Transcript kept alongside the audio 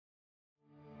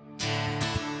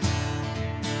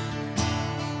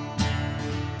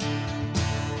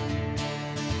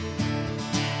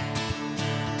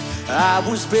I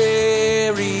was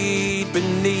buried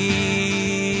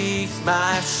beneath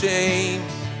my shame.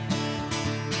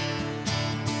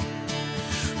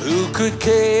 Who could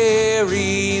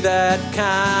carry that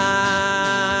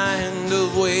kind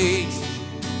of weight?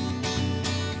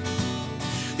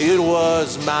 It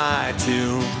was my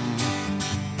tomb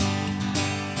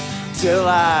till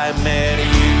I met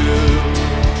you.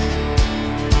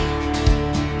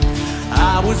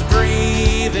 I was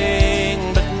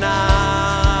breathing but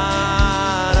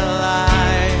not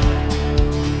alive.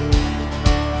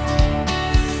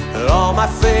 All my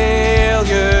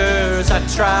failures I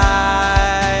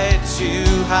tried to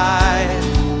hide.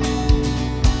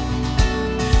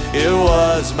 It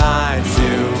was my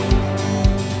tomb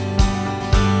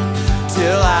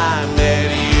till I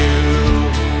met you.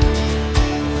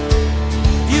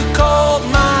 You called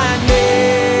my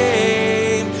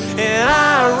name and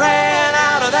I ran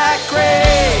out of that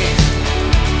grave,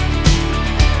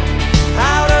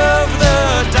 out of the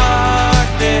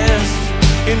darkness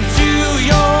into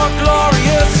your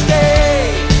glorious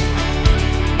day.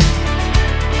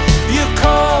 You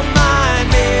called my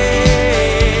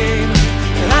name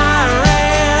and I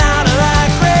ran out of that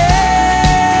grave,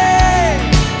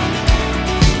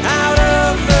 out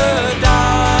of the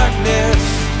darkness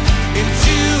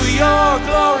into your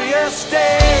glorious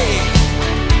day.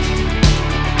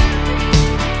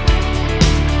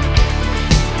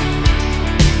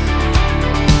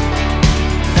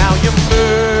 Now your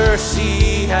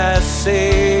mercy has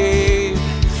saved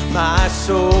my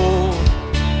soul.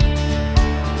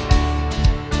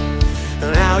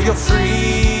 Now your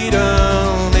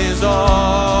freedom is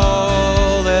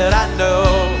all that I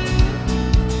know.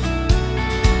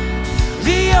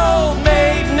 The old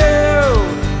made new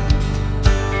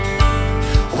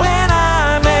when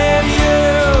I met you.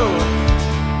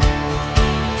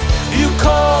 You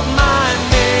called my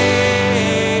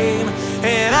name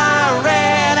and I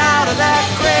ran out of that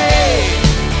grave,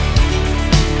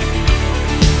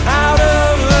 out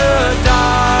of the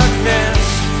darkness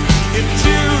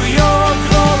into your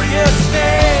glorious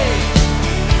day.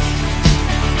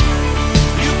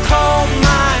 You called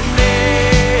my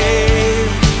name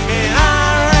and I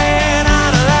ran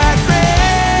out of that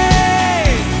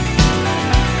grave,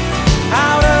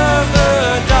 out of the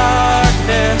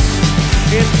darkness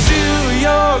into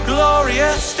your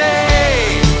glorious day.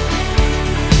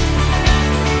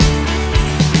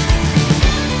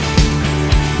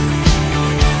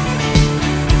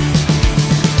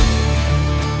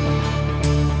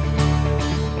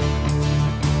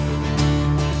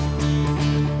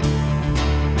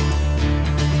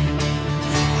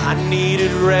 I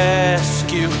needed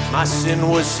rescue, my sin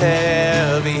was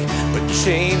heavy, but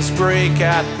chains break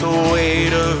at the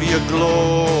weight of your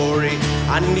glory.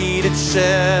 I needed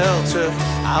shelter,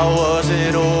 I was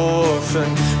an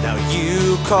orphan. Now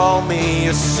you call me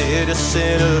a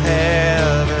citizen of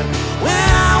heaven.